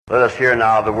Let us hear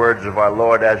now the words of our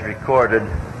Lord as recorded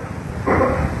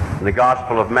in the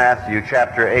Gospel of Matthew,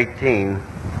 chapter 18,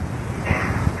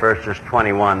 verses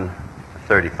 21 to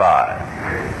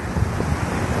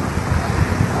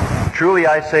 35. Truly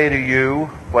I say to you,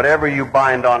 whatever you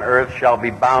bind on earth shall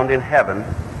be bound in heaven,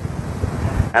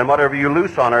 and whatever you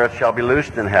loose on earth shall be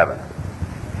loosed in heaven.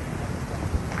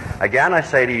 Again I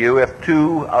say to you, if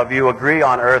two of you agree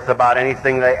on earth about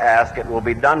anything they ask, it will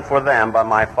be done for them by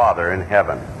my Father in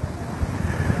heaven.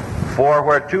 For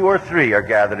where two or three are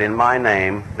gathered in my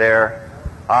name, there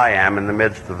I am in the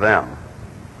midst of them.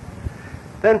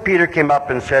 Then Peter came up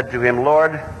and said to him,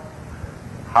 Lord,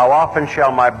 how often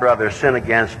shall my brother sin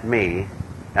against me,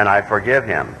 and I forgive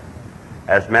him?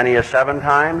 As many as 7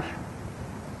 times?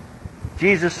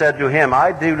 Jesus said to him,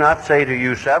 I do not say to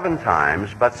you 7 times,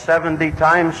 but 70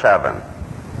 times 7.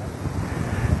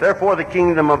 Therefore the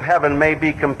kingdom of heaven may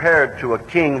be compared to a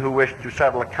king who wished to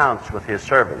settle accounts with his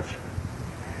servants.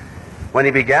 When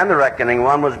he began the reckoning,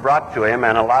 one was brought to him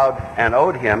and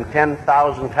owed him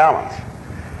 10,000 talents.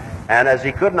 And as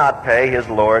he could not pay, his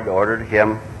Lord ordered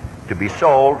him to be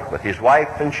sold with his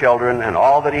wife and children and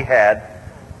all that he had,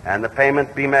 and the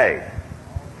payment be made.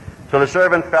 So the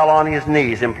servant fell on his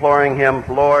knees, imploring him,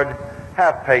 Lord,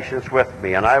 have patience with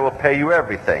me, and I will pay you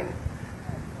everything.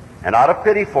 And out of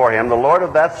pity for him, the Lord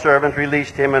of that servant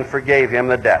released him and forgave him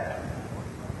the debt.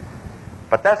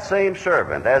 But that same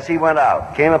servant, as he went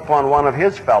out, came upon one of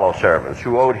his fellow servants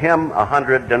who owed him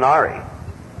 100 denarii.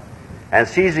 And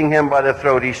seizing him by the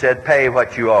throat, he said, pay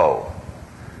what you owe.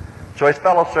 So his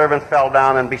fellow servant fell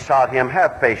down and besought him,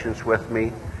 have patience with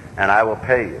me, and I will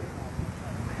pay you.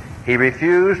 He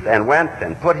refused and went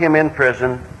and put him in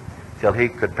prison till he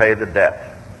could pay the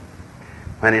debt.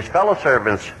 When his fellow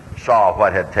servants saw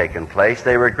what had taken place,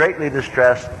 they were greatly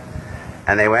distressed,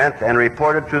 and they went and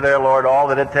reported to their Lord all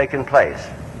that had taken place.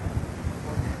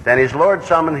 Then his Lord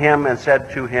summoned him and said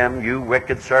to him, you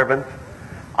wicked servant,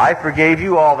 I forgave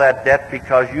you all that debt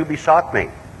because you besought me.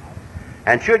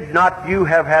 And should not you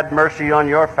have had mercy on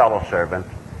your fellow servant,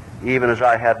 even as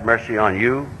I had mercy on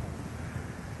you?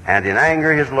 And in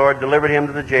anger his Lord delivered him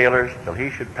to the jailers till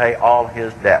he should pay all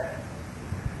his debt.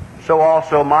 So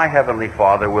also my heavenly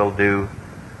Father will do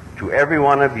to every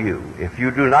one of you if you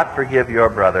do not forgive your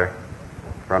brother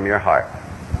from your heart.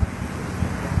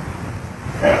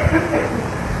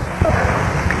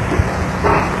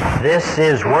 This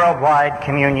is Worldwide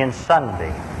Communion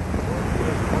Sunday.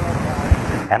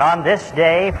 And on this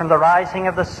day, from the rising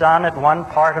of the sun at one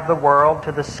part of the world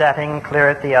to the setting clear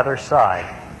at the other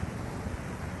side,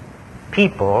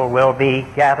 people will be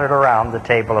gathered around the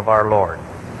table of our Lord.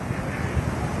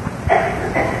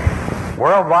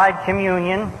 Worldwide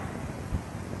communion,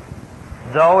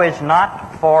 though, is not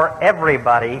for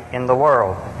everybody in the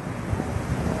world.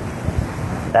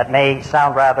 That may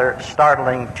sound rather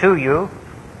startling to you,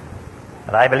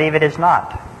 but I believe it is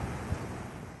not.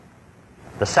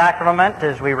 The sacrament,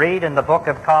 as we read in the Book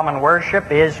of Common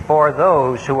Worship, is for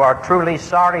those who are truly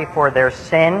sorry for their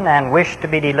sin and wish to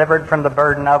be delivered from the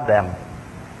burden of them,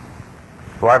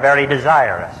 who are very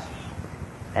desirous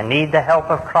and need the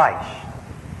help of Christ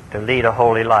to lead a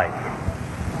holy life.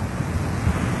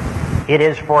 It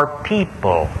is for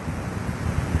people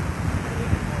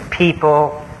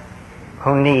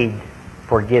who need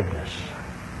forgiveness.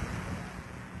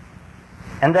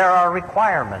 And there are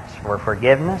requirements for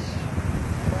forgiveness.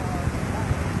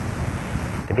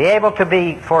 To be able to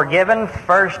be forgiven,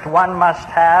 first one must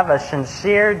have a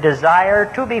sincere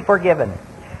desire to be forgiven.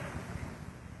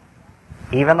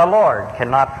 Even the Lord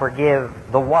cannot forgive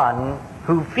the one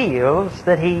who feels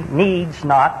that he needs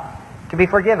not to be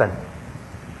forgiven.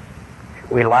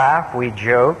 We laugh, we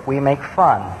joke, we make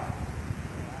fun.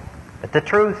 But the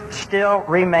truth still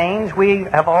remains, we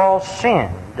have all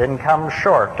sinned and come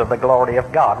short of the glory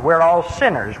of God. We're all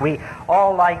sinners. We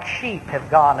all, like sheep, have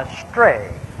gone astray.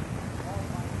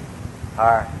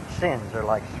 Our sins are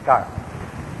like scarlet.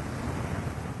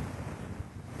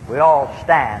 We all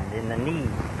stand in the need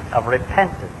of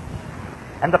repentance.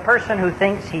 And the person who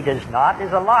thinks he does not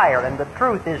is a liar, and the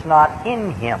truth is not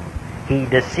in him. He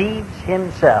deceives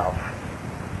himself.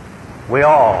 We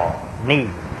all need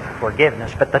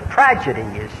forgiveness. But the tragedy,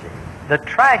 you see, the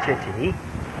tragedy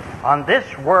on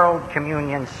this World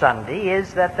Communion Sunday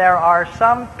is that there are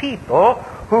some people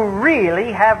who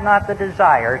really have not the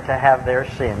desire to have their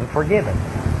sin forgiven.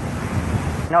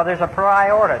 No, there's a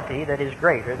priority that is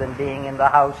greater than being in the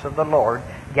house of the Lord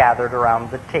gathered around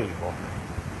the table.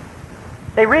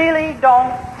 They really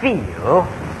don't feel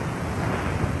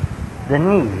the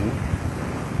need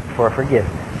for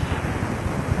forgiveness.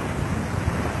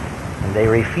 And they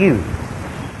refuse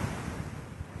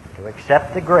to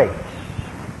accept the grace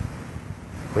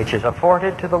which is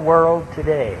afforded to the world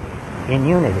today in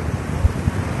unity.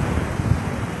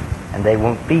 And they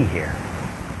won't be here.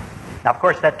 Now, of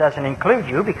course, that doesn't include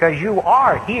you because you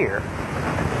are here.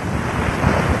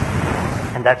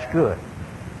 And that's good.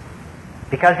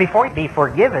 Because before you be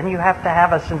forgiven, you have to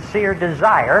have a sincere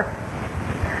desire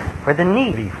for the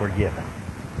need to be forgiven.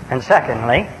 And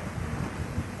secondly,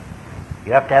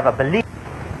 you have to have a belief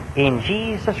in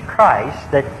Jesus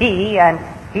Christ that He and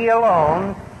He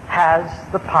alone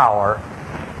has the power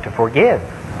to forgive.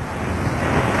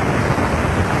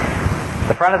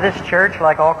 The front of this church,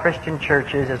 like all Christian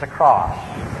churches, is a cross.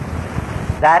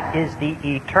 That is the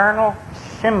eternal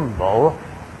symbol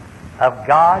of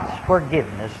God's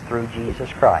forgiveness through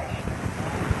Jesus Christ.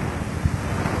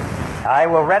 I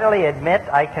will readily admit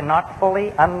I cannot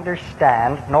fully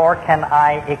understand, nor can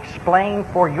I explain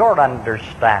for your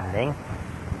understanding,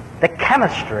 the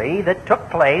chemistry that took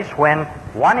place when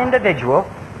one individual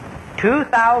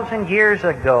 2,000 years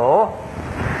ago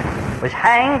was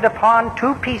hanged upon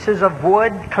two pieces of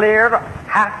wood cleared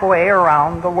halfway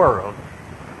around the world.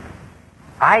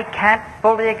 I can't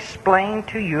fully explain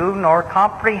to you nor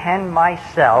comprehend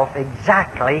myself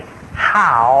exactly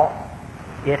how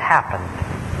it happened.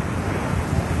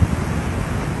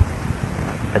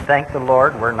 But thank the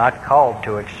Lord, we're not called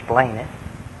to explain it.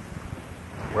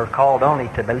 We're called only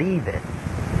to believe it.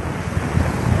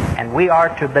 And we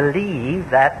are to believe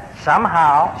that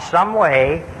somehow, some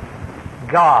way,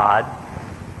 God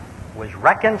was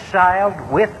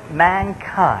reconciled with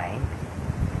mankind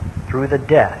through the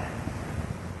death,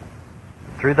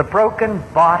 through the broken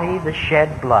body, the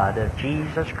shed blood of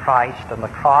Jesus Christ on the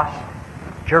cross,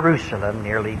 Jerusalem,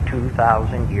 nearly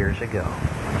 2,000 years ago.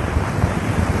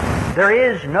 There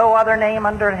is no other name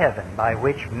under heaven by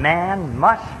which man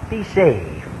must be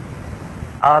saved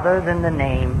other than the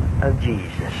name of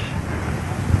Jesus.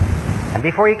 And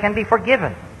before you can be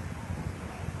forgiven,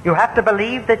 you have to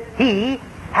believe that He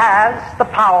has the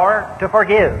power to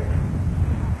forgive.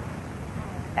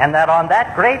 And that on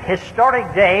that great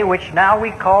historic day, which now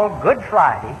we call Good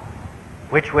Friday,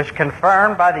 which was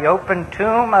confirmed by the open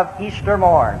tomb of Easter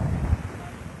morn,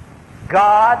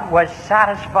 God was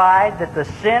satisfied that the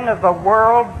sin of the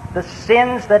world, the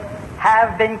sins that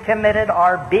have been committed,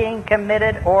 are being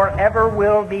committed, or ever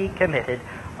will be committed,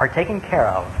 are taken care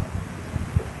of.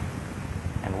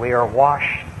 And we are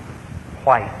washed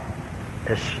white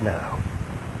as snow.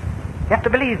 You have to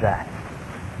believe that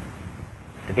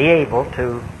to be able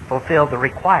to fulfill the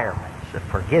requirements of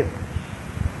forgiveness.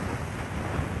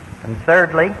 And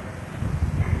thirdly,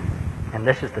 and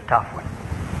this is the tough one,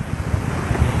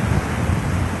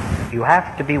 you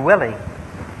have to be willing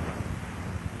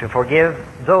to forgive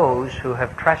those who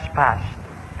have trespassed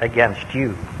against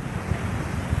you.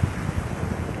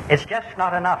 It's just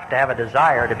not enough to have a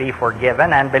desire to be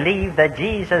forgiven and believe that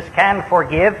Jesus can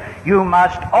forgive. You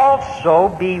must also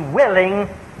be willing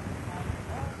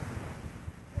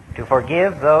to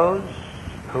forgive those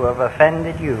who have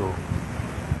offended you.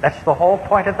 That's the whole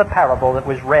point of the parable that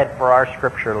was read for our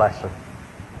scripture lesson.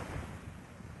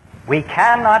 We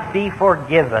cannot be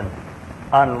forgiven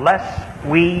unless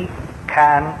we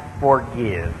can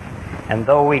forgive. And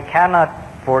though we cannot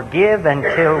forgive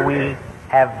until we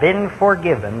have been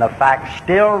forgiven, the fact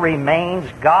still remains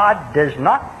God does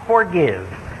not forgive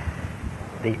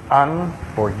the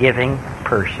unforgiving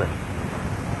person.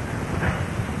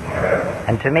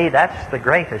 And to me, that's the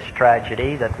greatest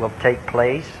tragedy that will take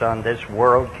place on this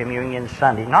World Communion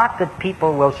Sunday. Not that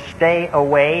people will stay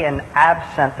away and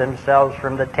absent themselves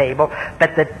from the table,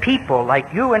 but that people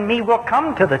like you and me will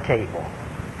come to the table.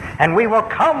 And we will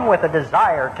come with a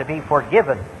desire to be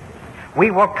forgiven.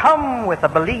 We will come with a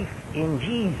belief in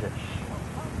Jesus.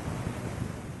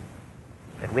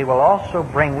 But we will also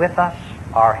bring with us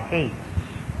our hates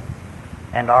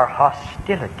and our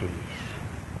hostilities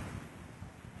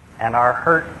and our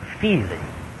hurt feelings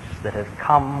that have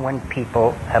come when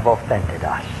people have offended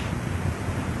us.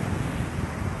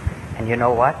 And you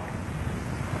know what?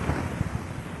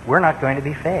 We're not going to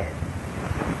be fed.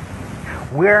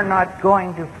 We're not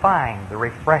going to find the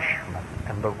refreshment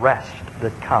and the rest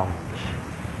that comes.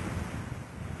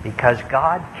 Because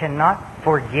God cannot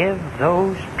forgive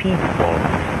those people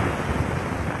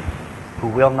who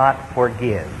will not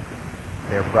forgive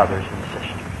their brothers and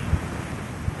sisters.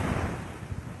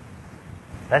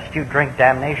 Lest you drink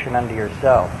damnation unto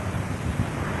yourself.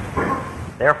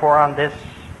 Therefore, on this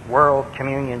World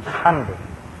Communion Sunday,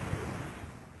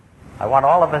 I want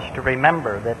all of us to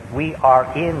remember that we are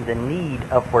in the need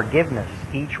of forgiveness,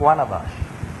 each one of us.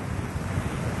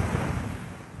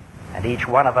 And each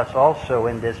one of us also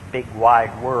in this big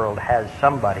wide world has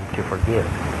somebody to forgive.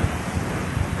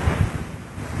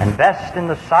 Invest in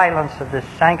the silence of this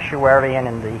sanctuary and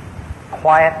in the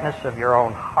quietness of your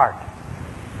own heart.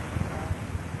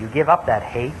 You give up that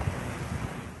hate,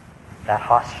 that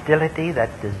hostility,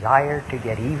 that desire to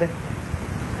get even,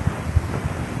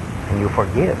 and you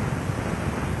forgive.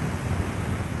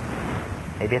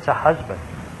 Maybe it's a husband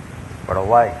or a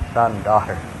wife, son,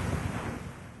 daughter,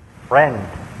 friend,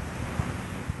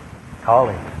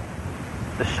 colleague,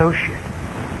 associate,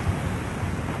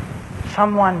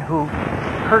 someone who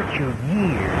hurt you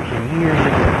years and years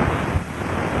ago,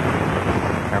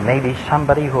 or maybe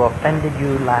somebody who offended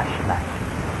you last night.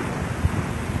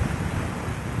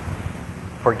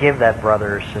 Forgive that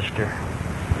brother or sister.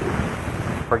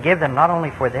 Forgive them not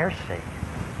only for their sake,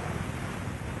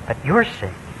 but your sake,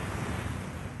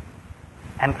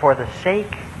 and for the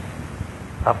sake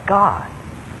of God,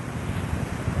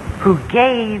 who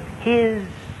gave His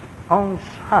own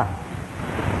Son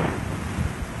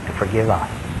to forgive us.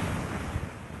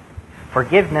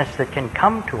 Forgiveness that can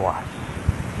come to us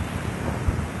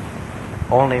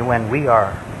only when we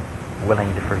are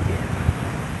willing to forgive.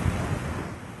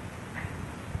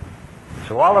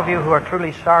 So all of you who are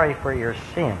truly sorry for your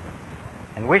sin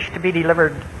and wish to be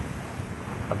delivered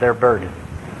of their burden,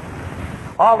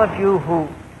 all of you who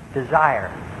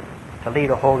desire to lead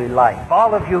a holy life,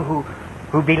 all of you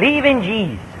who believe in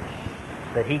Jesus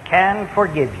that He can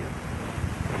forgive you,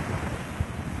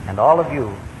 and all of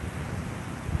you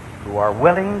who are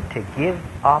willing to give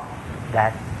up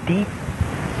that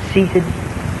deep-seated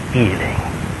feeling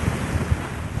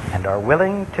and are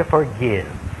willing to forgive,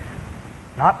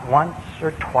 not once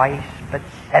or twice, but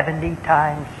 70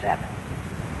 times 7.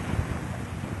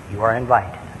 You are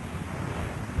invited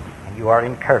and you are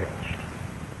encouraged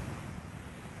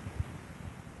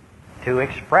to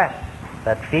express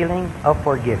that feeling of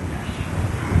forgiveness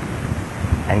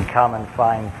and come and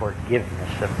find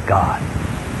forgiveness of God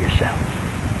yourselves.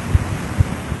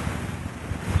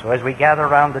 So as we gather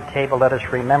around the table, let us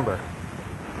remember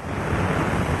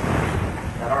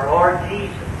that our Lord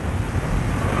Jesus,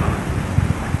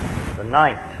 the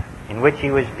night in which He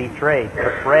was betrayed,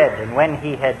 took bread, and when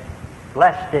He had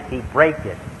blessed it, He brake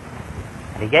it.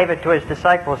 And He gave it to His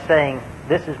disciples, saying,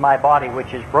 "This is my body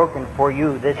which is broken for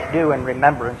you. This do in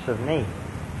remembrance of me."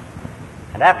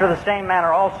 And after the same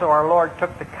manner also our Lord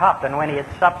took the cup, and when He had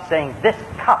supped, saying, "This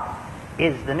cup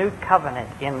is the new covenant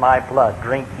in my blood.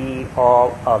 Drink ye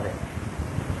all of it.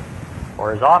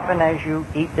 For as often as you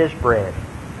eat this bread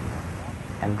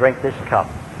and drink this cup,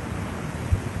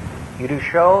 you do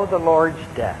show the Lord's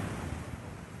death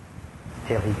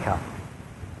till He comes."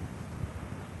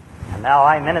 And now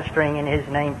I, ministering in His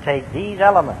name, take these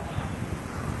elements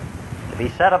to be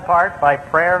set apart by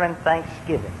prayer and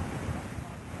thanksgiving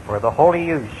for the holy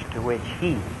use to which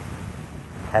He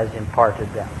has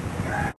imparted them.